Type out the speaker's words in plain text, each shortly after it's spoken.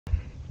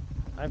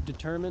I've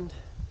determined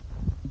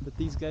that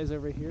these guys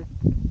over here,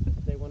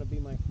 they want to be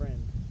my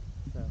friend.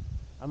 So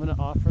I'm gonna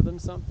offer them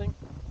something.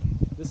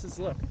 This is,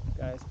 look,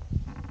 guys,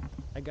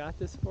 I got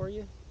this for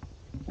you.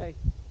 Hey,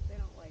 They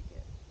don't like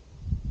it.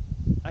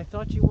 I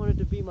thought you wanted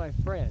to be my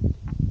friend.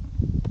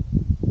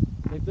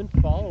 They've been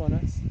following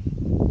us. They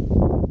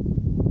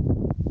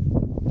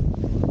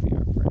want to be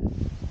our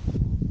friend.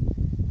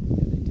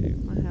 Yeah, they do.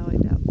 I highly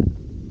doubt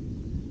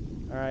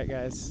that. Alright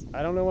guys,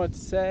 I don't know what to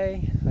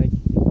say,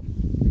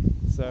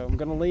 so I'm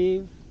gonna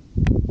leave.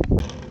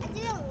 I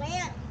didn't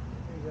land.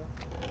 There you go.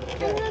 I'm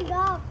Okay. gonna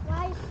go.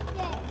 Why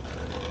stay?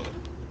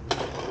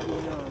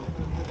 Moving on.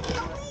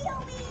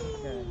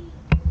 Okay.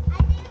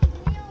 I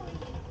didn't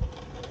wheelie.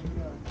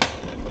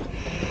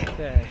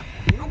 Okay.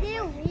 I did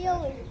a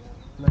wheelie.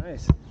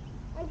 Nice.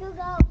 I could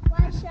go.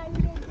 Why should I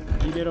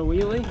do? You did a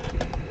wheelie?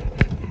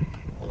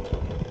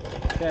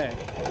 Okay.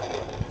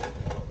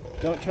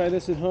 Don't try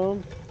this at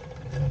home.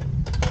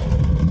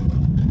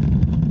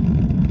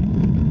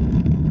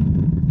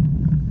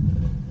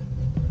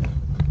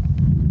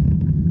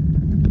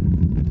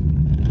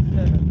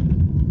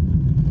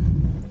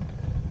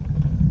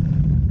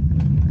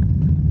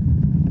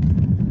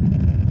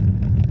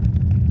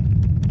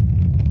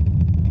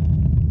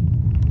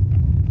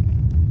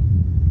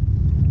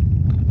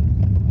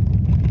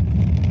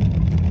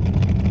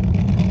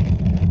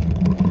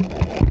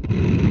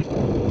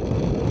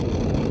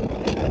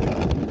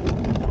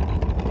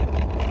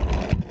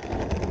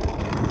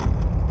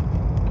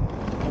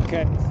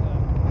 Okay,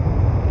 so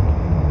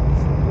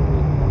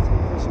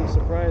for some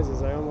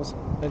surprises,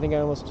 I think I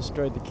almost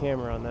destroyed the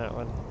camera on that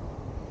one.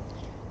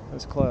 It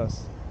was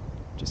close.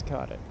 Just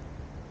caught it.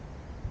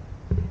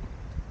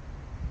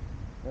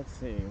 Let's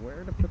see,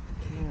 where to put the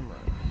camera?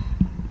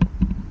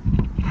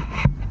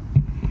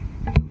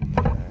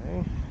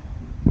 Okay.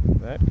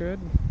 Is that good?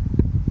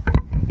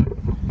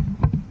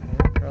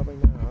 Yeah, probably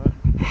not.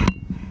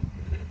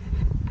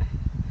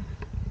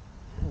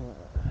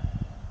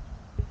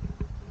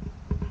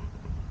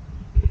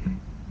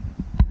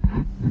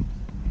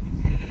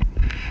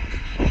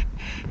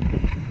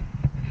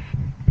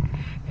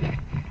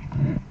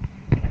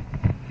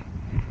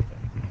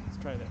 Let's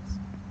try this.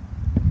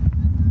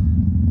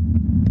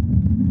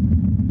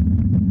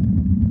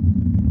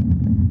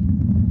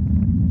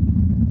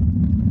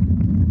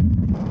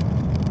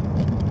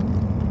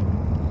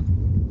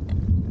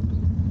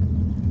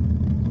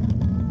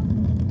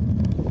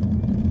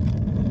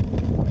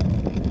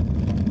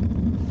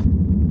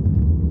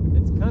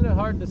 It's kind of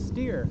hard to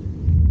steer.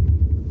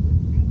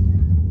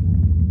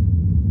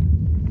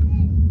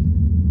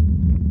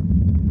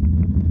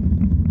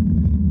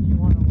 You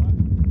want to what? I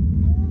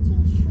want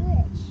to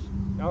switch.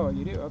 Oh,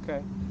 you do?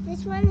 Okay.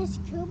 This one is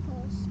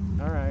Cooper's.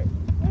 All right.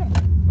 Look.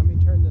 Let me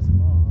turn this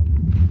off.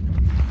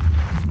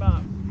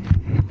 Stop.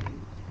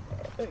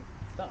 Hey,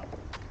 stop.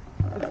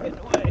 It's getting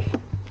away.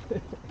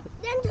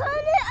 Then turn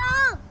it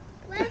off.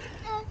 Where's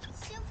the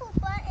super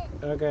button?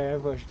 Okay, I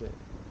pushed it.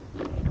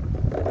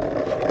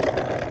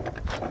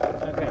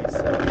 Okay,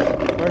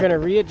 so we're gonna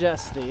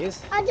readjust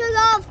these. I took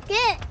off.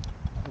 Get.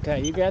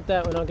 Okay, you got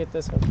that one, I'll get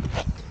this one.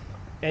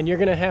 And you're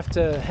gonna have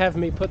to have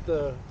me put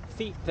the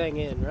feet thing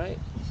in, right?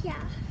 Yeah.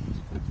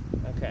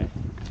 Okay.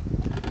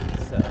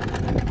 So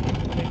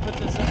let me put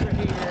this over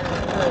here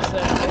for a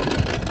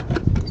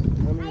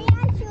second. Let I me,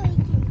 actually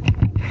can.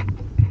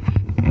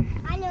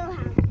 I know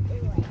how to do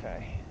it.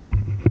 okay.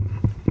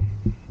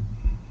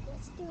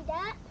 Let's do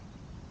that.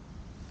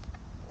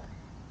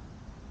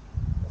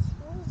 Let's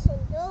loosen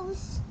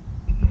those.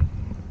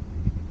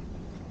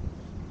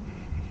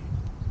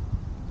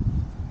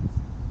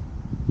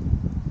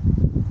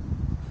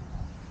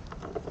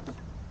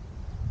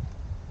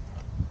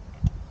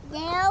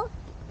 Now,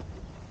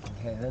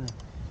 Okay, then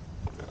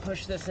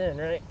push this in,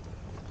 right?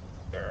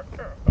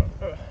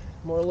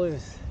 More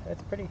loose.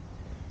 That's pretty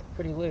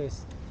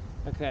loose.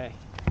 Okay,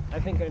 I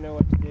think I know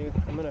what to do.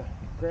 I'm gonna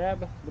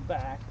grab the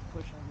back,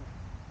 push on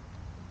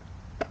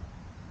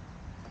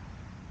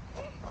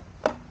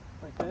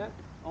like that,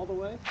 all the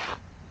way.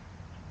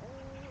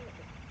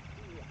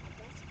 yeah,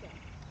 that's good.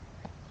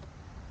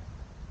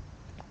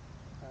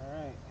 All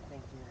right, I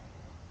think you're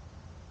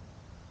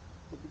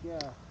good to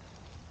go.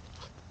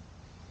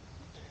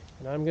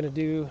 And I'm gonna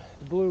do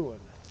the blue one.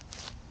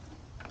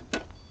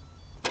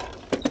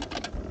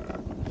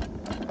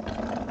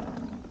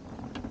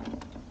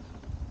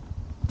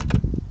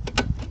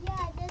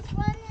 Yeah, this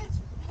one is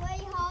way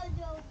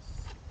harder.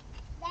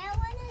 That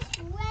one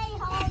is way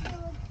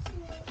harder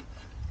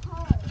to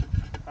hold.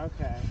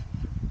 Okay.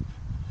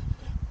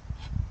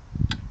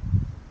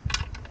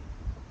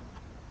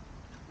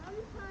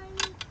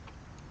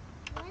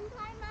 One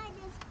time I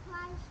just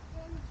crashed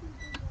into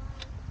the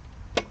wall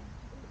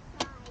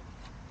inside.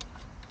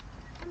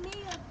 I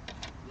made a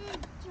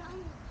big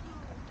giant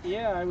hole.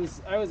 Yeah,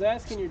 I was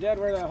asking your dad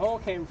where that hole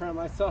came from.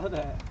 I saw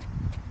that.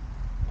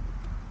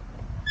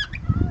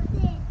 How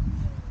did you?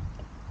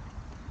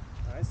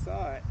 I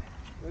saw it.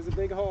 It was a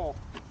big hole.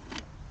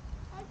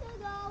 I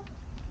could go.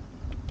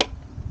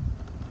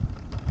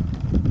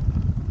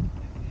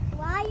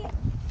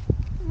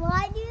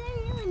 Why do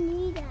you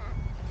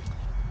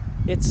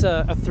It's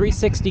a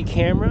 360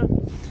 camera.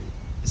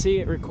 See,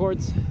 it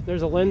records,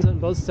 there's a lens on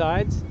both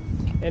sides,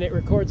 and it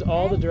records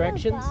all the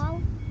directions.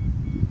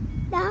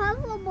 The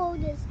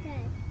hoverboard is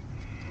dead.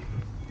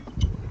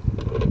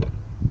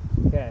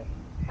 Okay.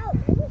 Oh,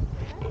 that was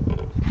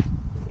good.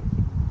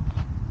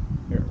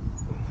 Here.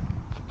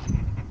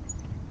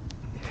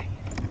 Here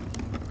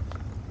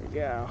we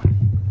go.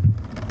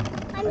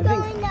 I'm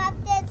going up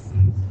this.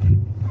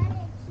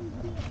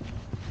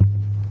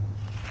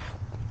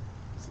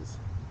 This is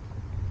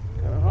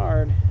kind of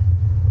hard.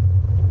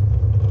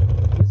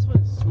 This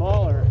one's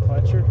smaller,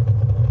 Fletcher.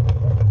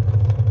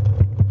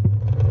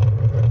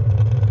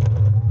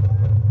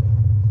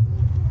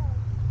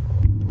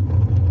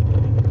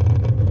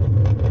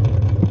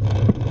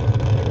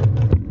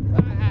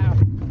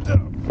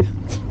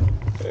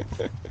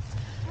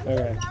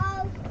 Okay.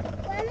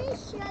 Let me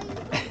show you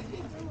how to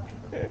do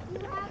it. You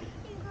have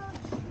to go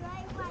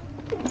straight like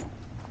this.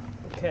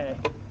 Okay.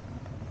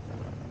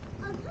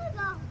 Okay,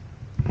 go.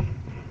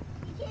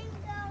 You can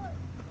go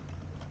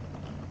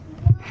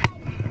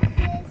like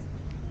this,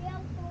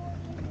 careful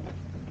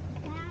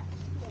in that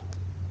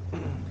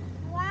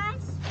slow.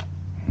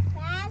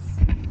 Fast,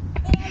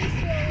 and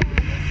slow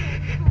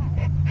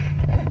at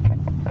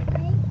the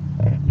same time.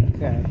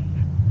 Okay.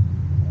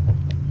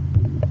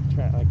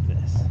 Try it like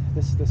this.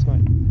 This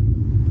might.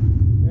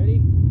 Ready?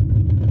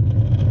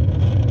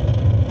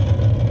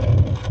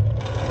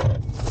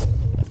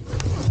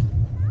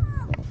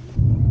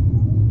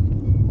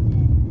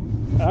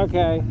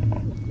 Okay.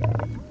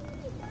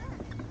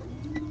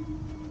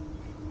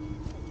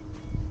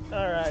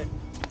 All right.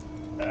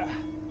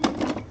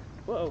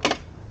 Whoa. The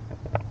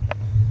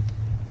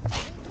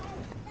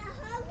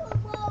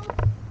hoverboard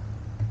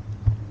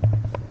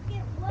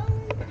get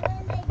ruined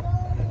when they go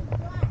in the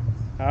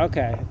grass.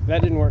 Okay, that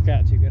didn't work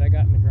out too good. I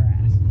got in the grass.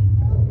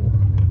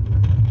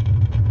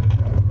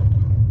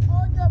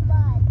 Or the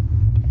mud.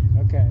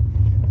 Okay.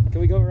 Can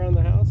we go around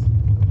the house?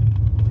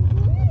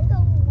 Yeah, go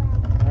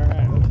around. All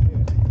right, let's do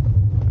it.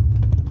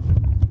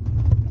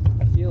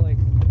 I feel like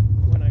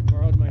when I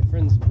borrowed my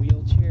friend's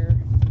wheelchair,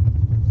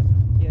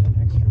 he had an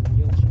extra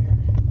wheelchair,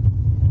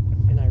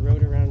 and I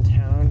rode around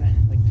town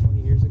like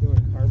 20 years ago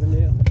in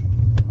Carbondale.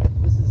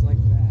 This is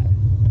like that.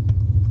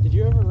 Did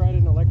you ever ride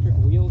an electric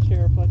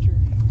wheelchair, Fletcher?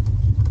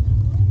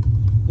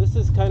 This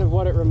is kind of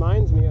what it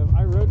reminds me of.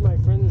 I rode my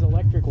friend's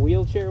electric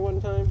wheelchair one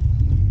time,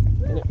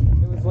 and it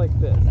was like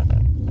this.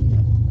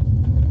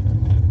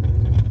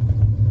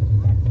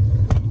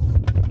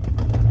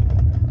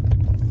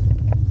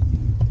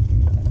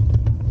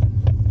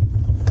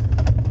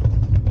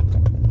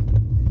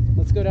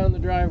 Let's go down the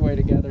driveway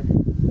together.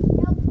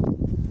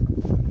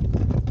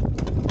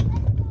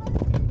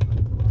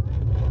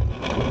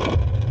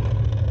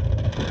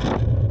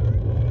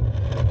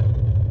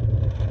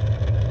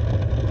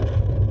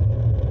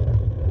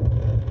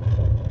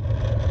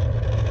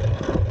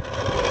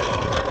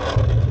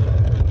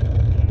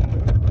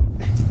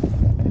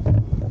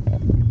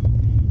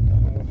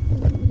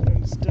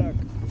 I'm stuck.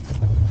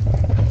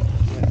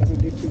 That doesn't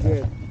do too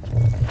good.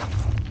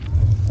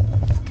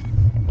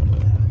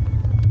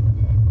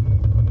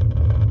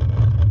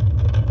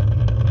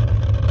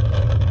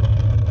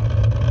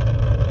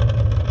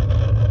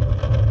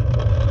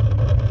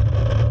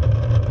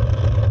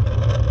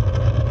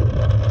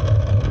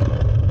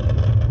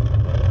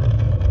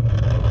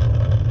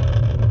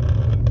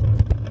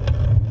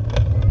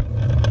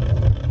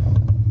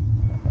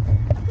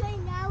 Okay,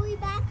 now we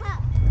back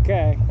up.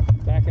 Okay,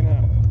 backing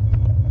up.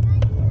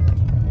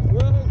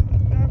 Whoa.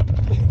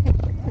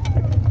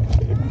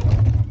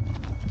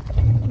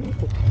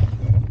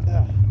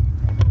 Ah.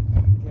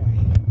 Okay.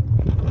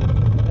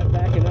 That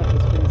backing up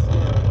is pretty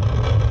scary.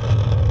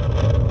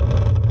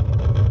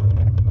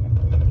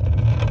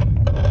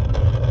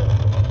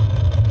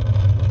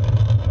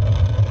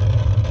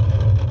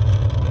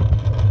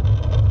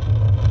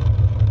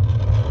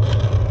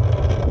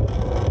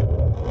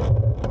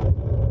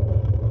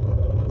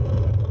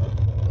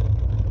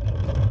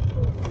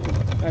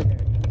 Okay,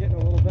 getting a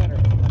little better.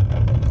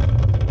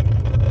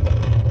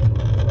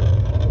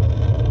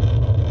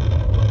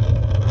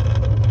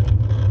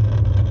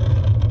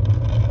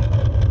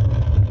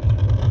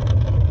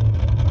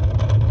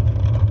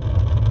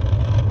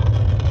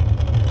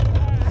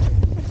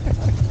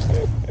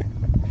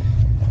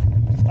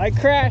 I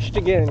crashed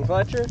again,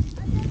 Fletcher.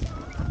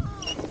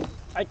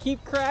 I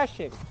keep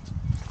crashing.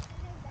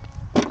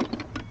 I just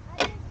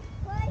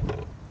put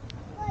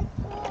like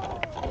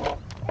four,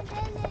 and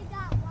then they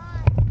got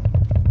wide.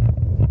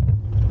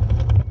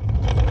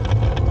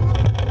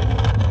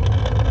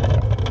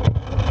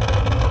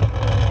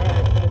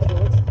 Alright, so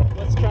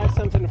let's try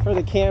something for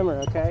the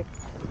camera, okay?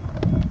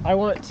 I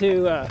want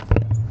to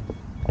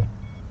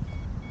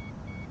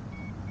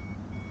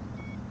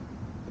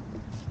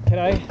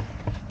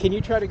can you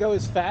try to go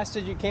as fast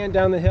as you can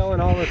down the hill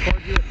and I'll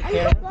record you with the I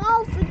camera?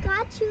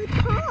 forgot too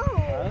tall.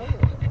 Oh,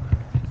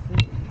 I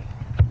see.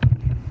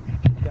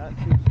 Got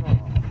too tall.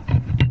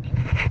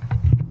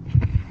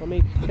 Let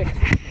me fix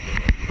it.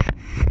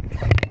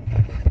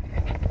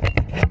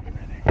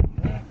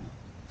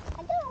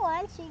 I don't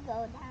want she go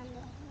down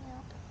the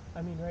hill?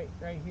 I mean,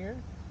 right here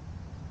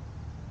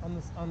on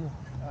the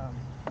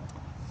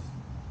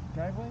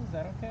driveway. Is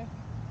that okay?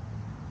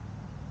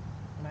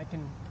 And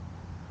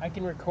I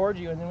can record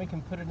you, and then we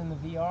can put it in the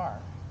VR.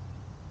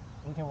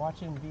 We can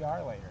watch it in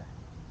VR later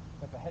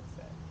with the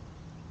headset.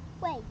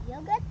 Wait,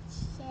 you're gonna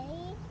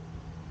stay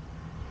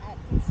at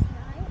this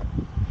night?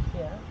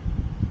 Yeah.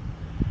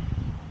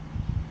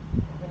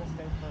 I'm gonna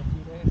stay for a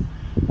few days.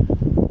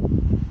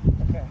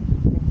 Okay, I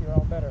think you're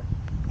all better.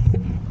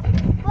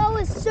 Oh,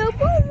 it's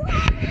super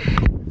loud.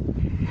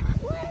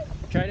 What?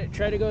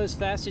 Try to go as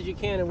fast as you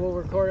can, and we'll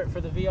record it for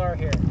the VR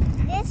here.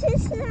 This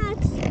is not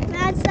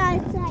as I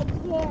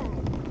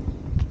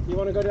can. You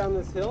want to go down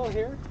this hill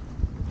here?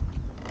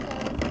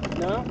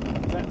 No?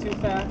 Is that too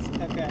fast?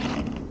 Okay.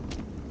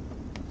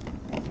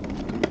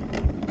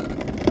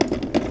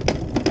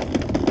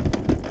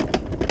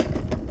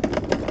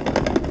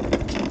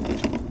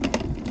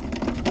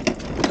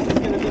 It's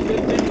gonna be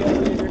good video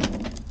later.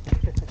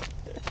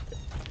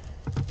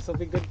 This will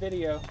be good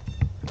video.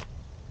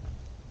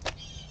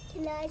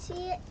 Can I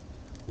see it?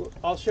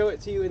 I'll show it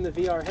to you in the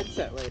VR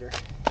headset later.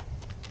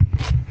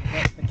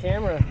 That's the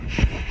camera.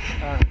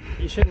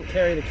 You shouldn't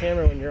carry the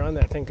camera when you're on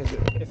that thing, because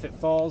if it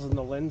falls and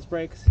the lens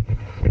breaks,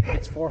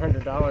 it's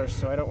 $400,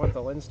 so I don't want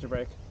the lens to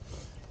break.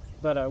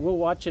 But we'll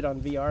watch it on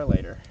VR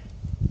later.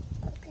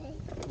 Okay.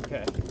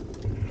 Okay.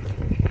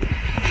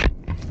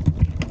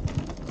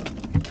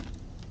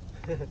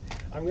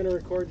 I'm going to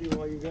record you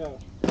while you go.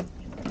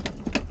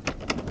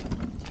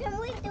 Can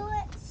we do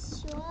it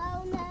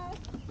slow now?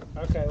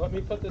 Okay, let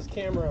me put this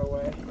camera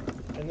away,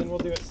 and then we'll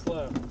do it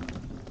slow.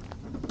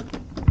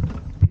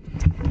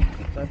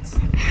 That's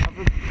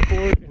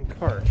hoverboard and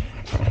cart.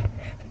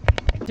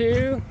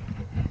 2,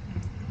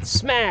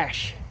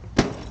 smash!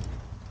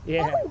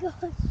 Yeah. Oh my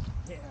gosh.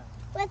 Yeah.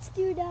 Let's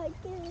do that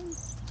again.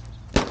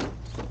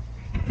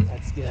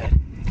 That's good.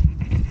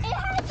 It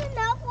has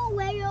another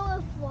layer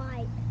of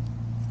white.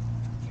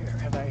 Here,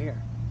 how about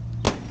here?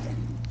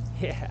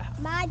 Yeah.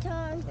 My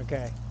turn.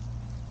 Okay.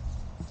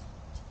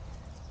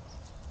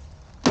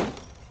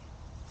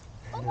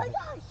 Oh my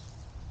gosh.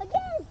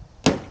 Again.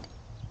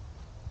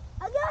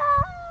 Again.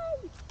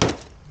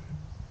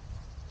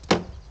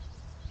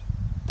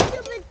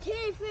 Stupid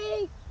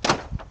TV.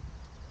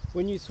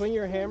 When you swing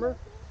your hammer,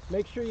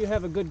 make sure you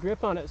have a good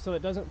grip on it so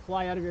it doesn't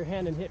fly out of your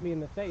hand and hit me in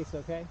the face,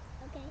 okay?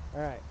 Okay.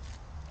 All right.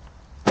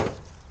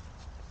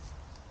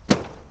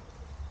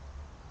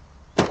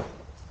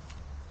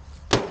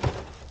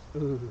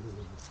 Ooh,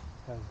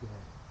 that was good.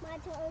 My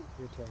turn.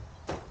 Your turn.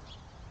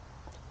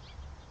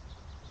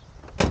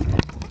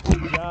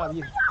 Good job.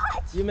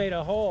 You made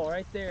a hole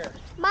right there.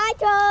 My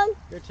turn.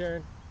 Your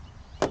turn.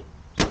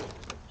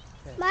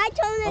 My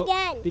turn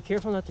again. Be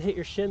careful not to hit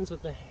your shins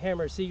with the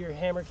hammer. See, your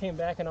hammer came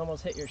back and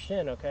almost hit your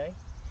shin, okay?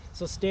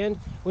 So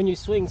when you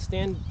swing,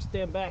 stand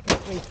back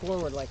and swing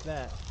forward like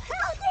that.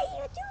 How did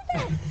you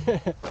do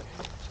that?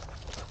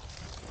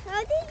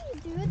 How did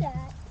you do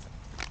that?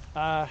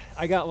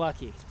 I got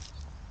lucky.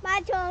 My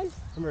turn.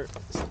 Remember,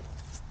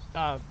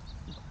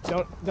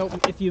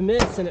 don't. If you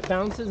miss and it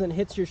bounces and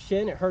hits your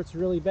shin, it hurts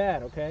really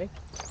bad. Okay.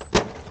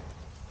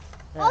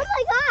 All right. Oh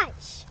my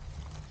gosh.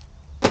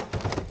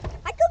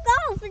 I took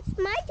off. It's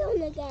my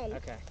turn again.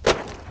 Okay.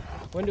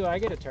 When do I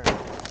get a turn?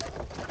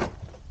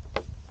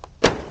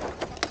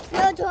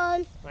 Your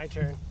turn. My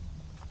turn.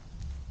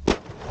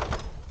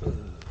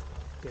 Ooh,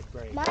 good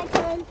break. My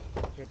turn.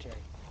 Your turn.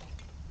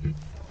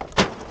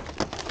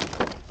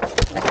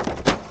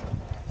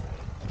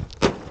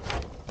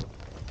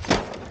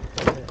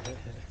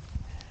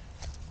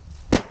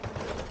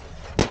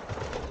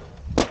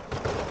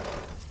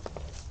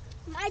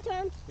 My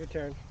turn. Your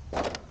turn.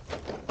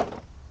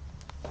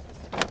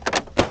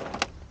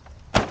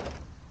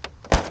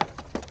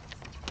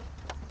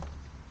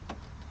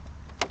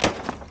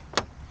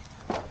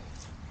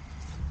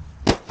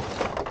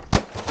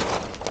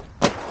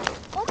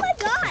 Oh my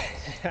gosh.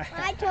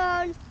 My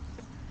turn.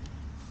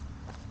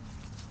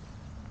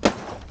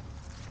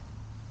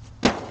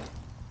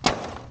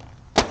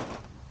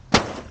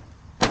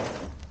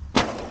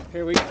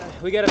 Here we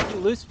got a few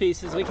loose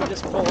pieces we can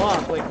just pull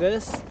off like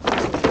this.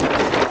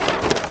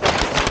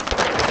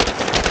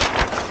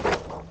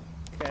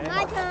 Okay.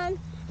 My turn.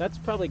 That's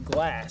probably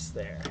glass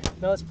there.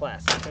 No, it's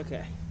plastic.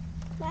 Okay.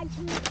 My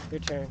turn. Your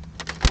turn.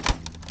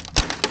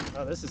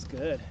 Oh, this is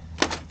good.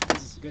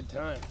 This is a good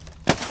time.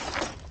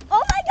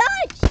 Oh my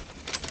gosh.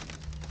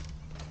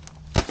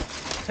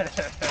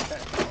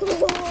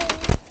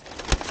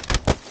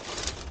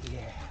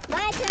 Yeah.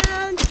 My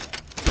turn.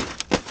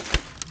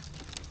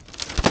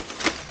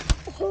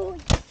 Oh.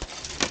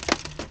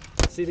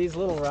 See these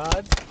little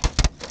rods?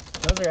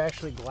 Those are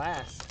actually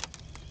glass.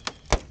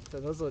 So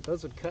those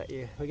would cut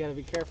you. We got to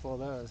be careful of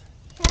those.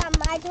 Yeah,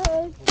 my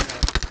turn. Okay.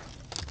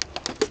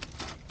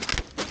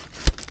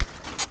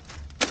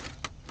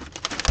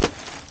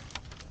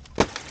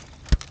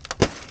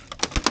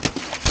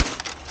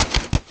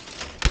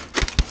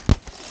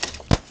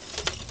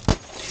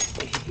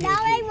 Now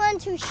I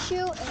want to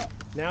shoot it.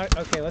 Now,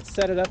 okay, let's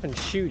set it up and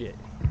shoot it.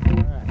 All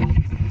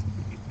right.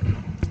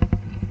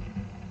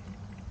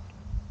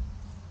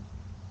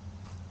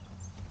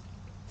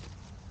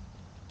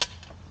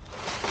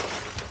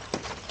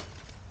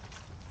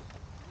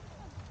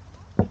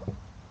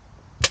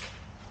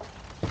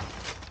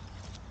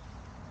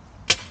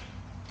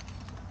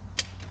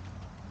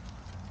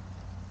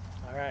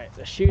 right,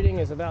 the shooting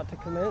is about to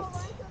commence.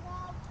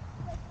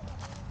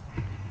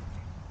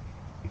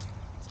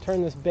 Let's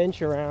turn this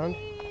bench around.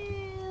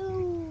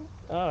 Ew.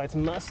 Oh, it's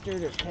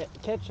mustard or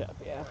ketchup,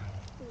 yeah.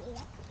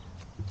 Yeah.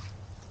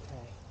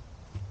 Okay.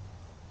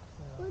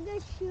 We're gonna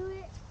shoot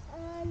it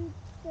on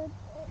the.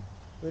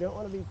 We don't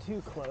want to be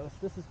too close.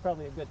 This is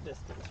probably a good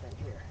distance right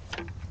here.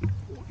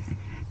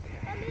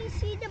 Let me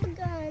see the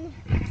gun.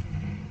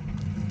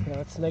 Okay,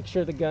 let's make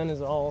sure the gun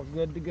is all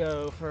good to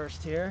go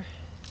first here.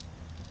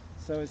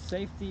 So is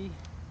safety,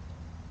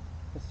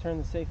 let's turn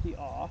the safety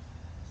off.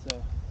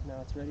 So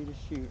now it's ready to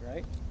shoot,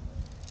 right?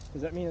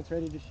 Does that mean it's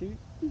ready to shoot?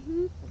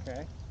 Mm-hmm.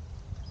 Okay.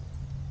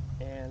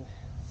 And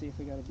see if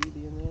we got a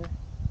BB in there.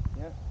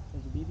 Yeah,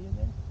 there's a BB in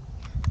there.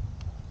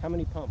 How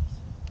many pumps?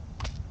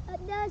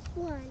 There's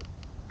one.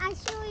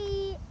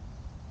 Actually,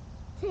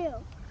 two.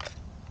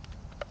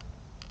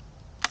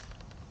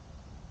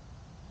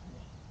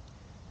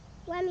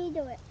 Let me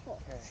do it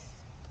first.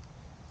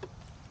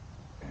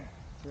 Okay.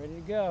 It's ready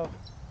to go.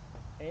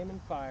 Aim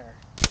and fire.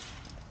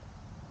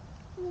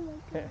 Oh my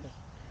gosh.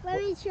 Let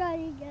me try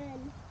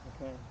again.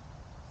 Okay.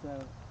 So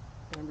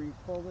remember, you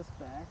pull this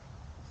back.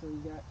 So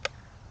you got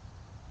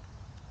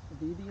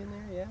a BB in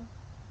there, yeah?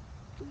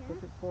 Yeah.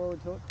 Push it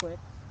forward till it clicks.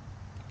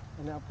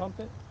 And now pump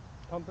it.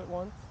 Pump it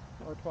once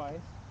or twice.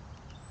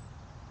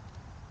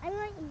 I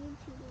want you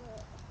to do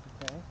it.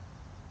 Okay.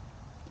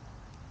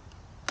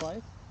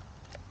 Twice?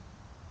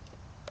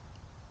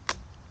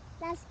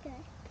 That's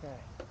good. Okay.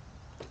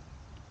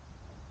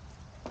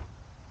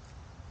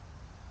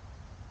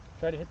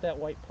 Try to hit that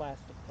white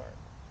plastic part.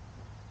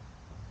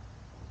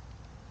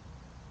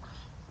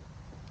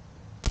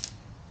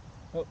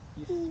 Oh,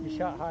 you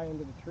shot high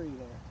into the tree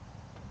there.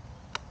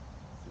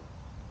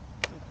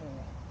 Okay.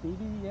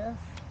 BB, yes.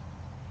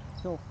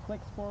 Still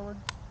clicks forward.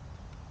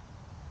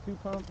 2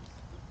 pumps.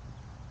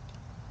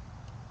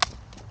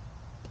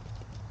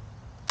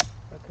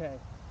 Okay.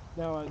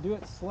 Now do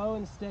it slow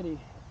and steady.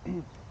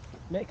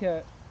 Make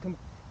your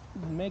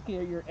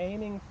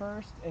aiming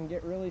first and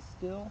get really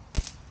still.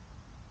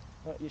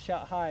 Oh, you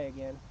shot high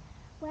again.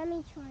 Let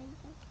me try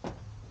again.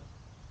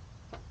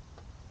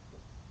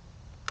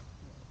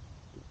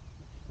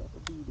 Stuff a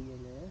BB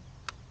in there.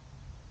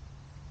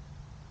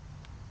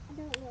 I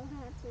don't know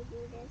how to do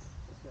this.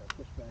 Just gotta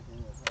push back a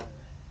little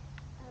harder.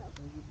 Oh.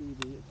 There's your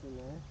BB, it's in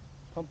there.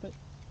 Pump it.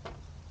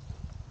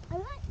 I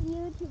want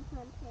you to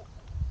pump it.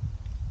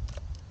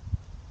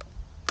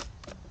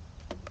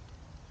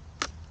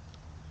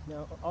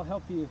 Now, I'll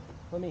help you.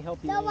 Let me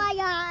help you. No, aim.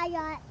 I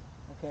got.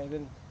 Okay,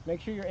 then make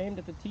sure you're aimed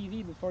at the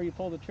TV before you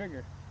pull the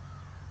trigger.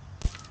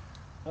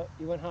 Oh,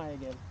 you went high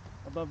again,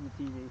 above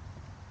the TV.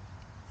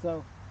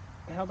 So,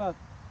 how about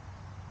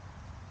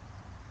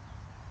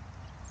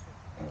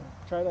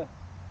try to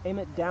aim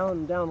it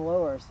down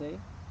lower, see?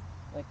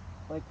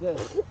 Like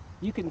this.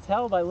 You can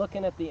tell by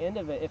looking at the end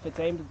of it if it's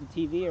aimed at the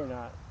TV or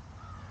not.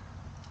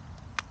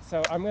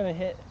 So I'm going to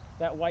hit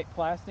that white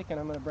plastic and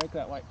I'm going to break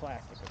that white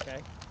plastic, okay?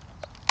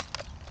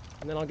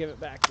 And then I'll give it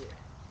back to you.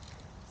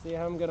 See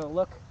how I'm going to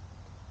look?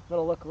 I'm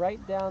going to look right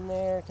down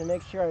there to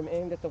make sure I'm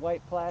aimed at the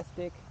white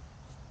plastic.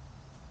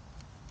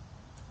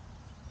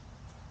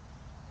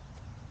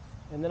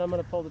 And then I'm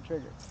going to pull the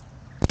trigger.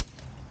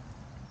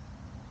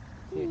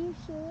 Can you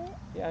shoot it?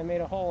 Yeah, I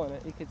made a hole in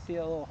it. You could see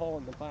a little hole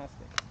in the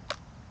plastic.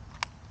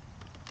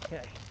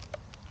 Okay.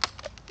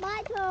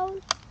 My turn.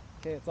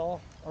 Okay, it's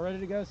all ready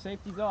to go.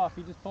 Safety's off.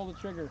 You just pull the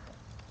trigger.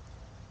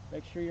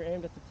 Make sure you're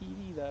aimed at the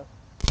TV, though.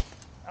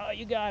 Oh,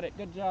 you got it.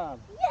 Good job.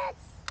 Yes!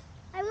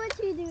 I want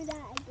to do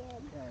that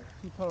again. Okay,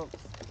 2 pumps.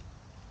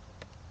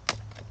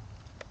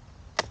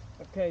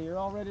 Okay, you're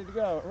all ready to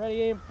go.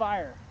 Ready, aim,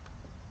 fire.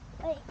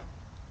 Wait.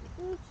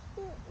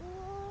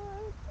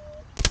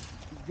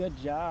 Good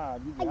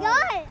job. You I got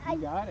got it. it.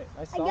 You got it.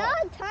 I I saw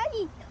got it. a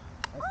tiny.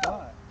 I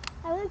saw it.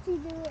 I want to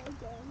do it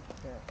again.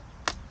 Okay.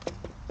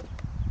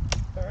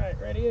 All right,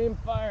 ready, aim,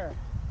 fire.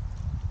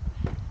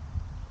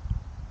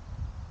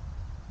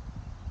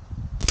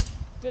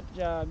 Good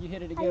job. You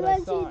hit it again. I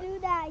want saw to it. do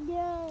that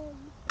again.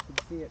 I can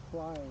see it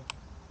flying.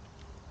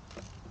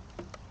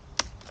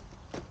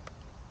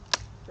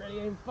 Ready,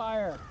 aim,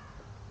 fire.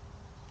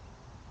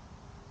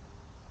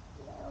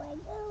 There I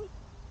go.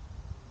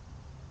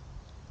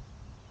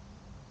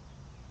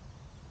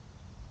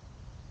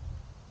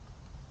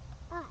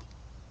 Ah.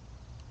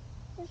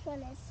 This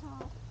one is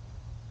soft.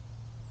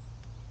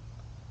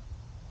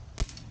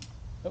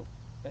 Oh,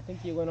 I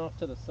think you went off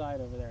to the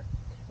side over there.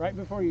 Right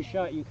before you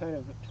shot, you kind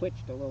of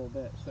twitched a little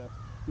bit, so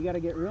you got to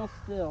get real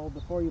still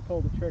before you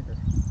pull the trigger.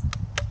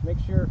 Make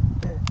sure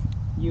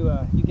you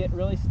get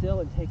really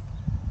still and take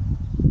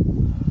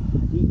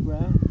a deep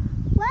breath.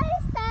 Why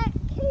is that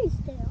key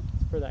still?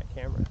 It's for that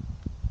camera.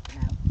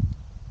 Oh.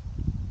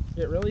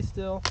 Get really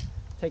still,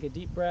 take a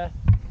deep breath.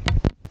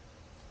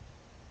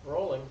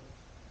 Rolling.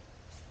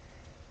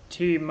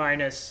 T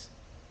minus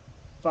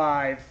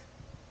 5,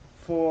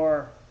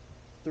 4,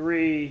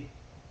 3,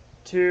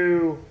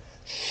 2.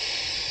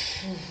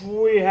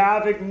 We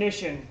have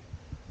ignition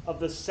of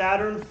the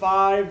Saturn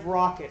V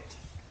rocket.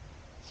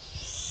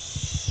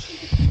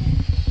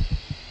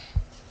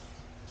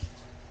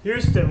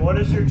 Houston, what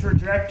is your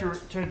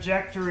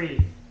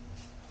trajectory?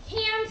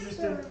 Hamster.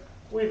 Houston,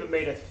 we've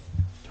made a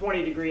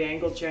 20-degree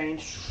angle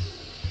change.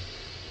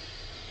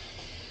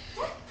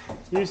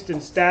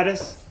 Houston,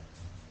 status.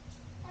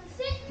 I'm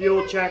sitting Fuel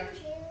in my check.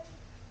 chair.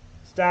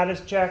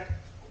 Status check.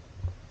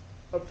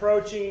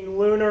 Approaching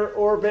lunar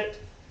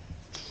orbit.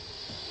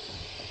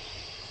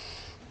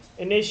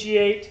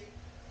 Initiate.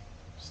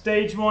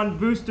 Stage 1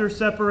 booster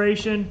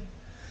separation.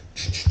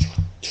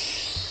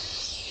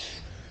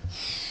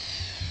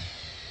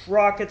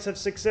 Rockets have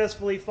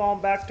successfully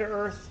fallen back to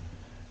Earth.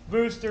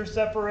 Booster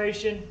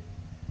separation.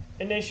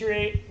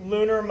 Initiate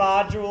lunar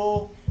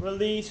module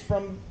release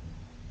from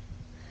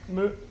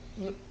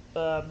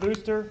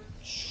booster.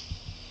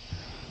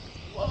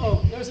 Whoa,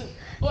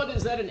 what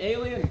is that, an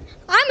alien?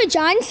 I'm a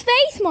giant space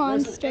There's an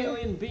monster.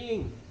 alien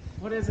being.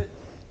 What is it?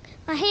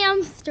 A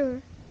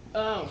hamster.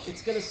 Oh,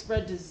 it's gonna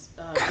spread diseases.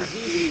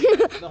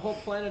 The whole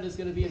planet is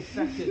gonna be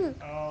infected.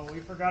 Oh,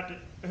 who forgot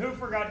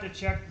to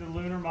check the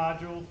lunar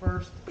module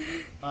first?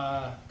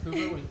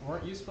 Cooper,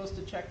 weren't you supposed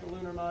to check the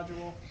lunar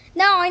module?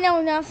 No, I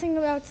know nothing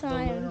about The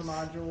lunar science.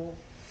 module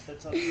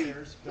that's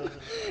upstairs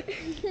doesn't.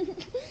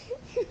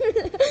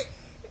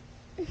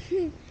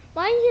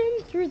 My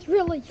hamster is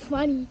really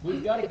funny.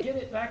 We've got to get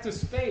it back to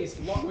space.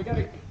 We got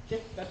to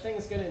get that thing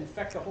is gonna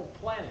infect the whole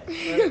planet.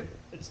 Right,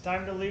 it's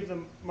time to leave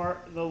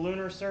the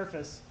lunar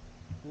surface.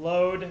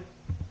 Load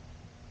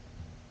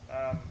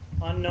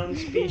unknown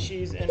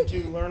species into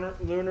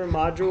lunar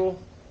module.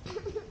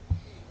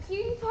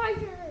 Cutie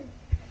Piper.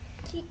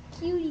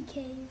 Cutie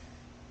cave.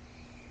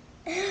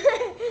 He's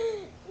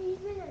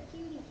in a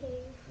cutie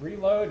cave.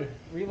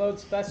 Reload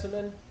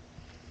specimen.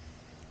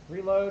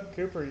 Reload.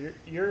 Cooper,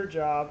 your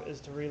job is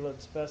to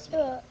reload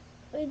specimen.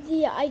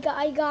 Yeah, I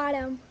got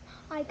him.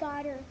 I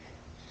got her.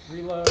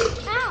 Reload.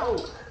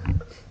 Ow!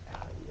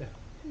 Yeah.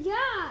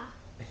 Yeah.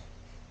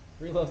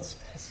 Reload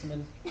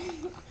specimen.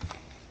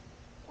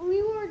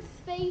 Reward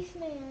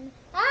spaceman.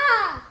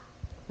 Ah!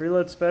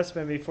 Reload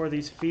specimen before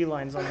these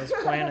felines on this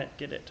planet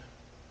get it.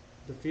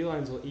 The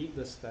felines will eat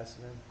this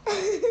specimen.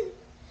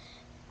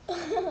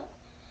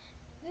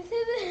 This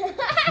is.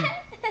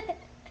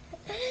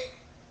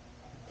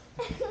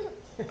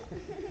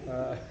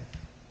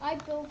 I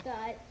built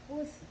that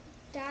with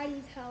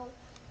Daddy's help.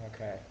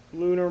 Okay.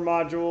 Lunar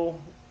module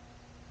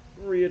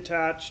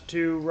reattached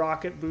to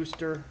rocket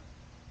booster.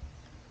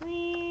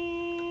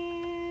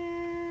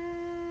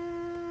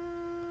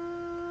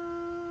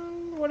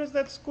 What is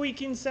that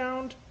squeaking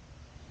sound?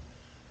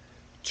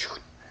 No,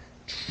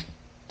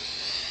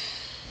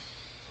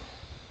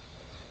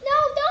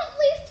 don't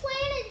leave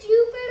planet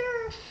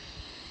Jupiter.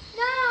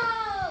 No.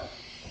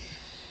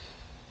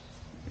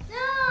 No,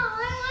 I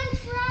want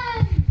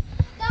friends.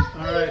 Don't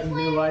All right, leave new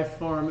planet. life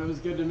form. It was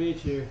good to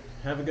meet you.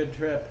 Have a good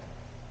trip.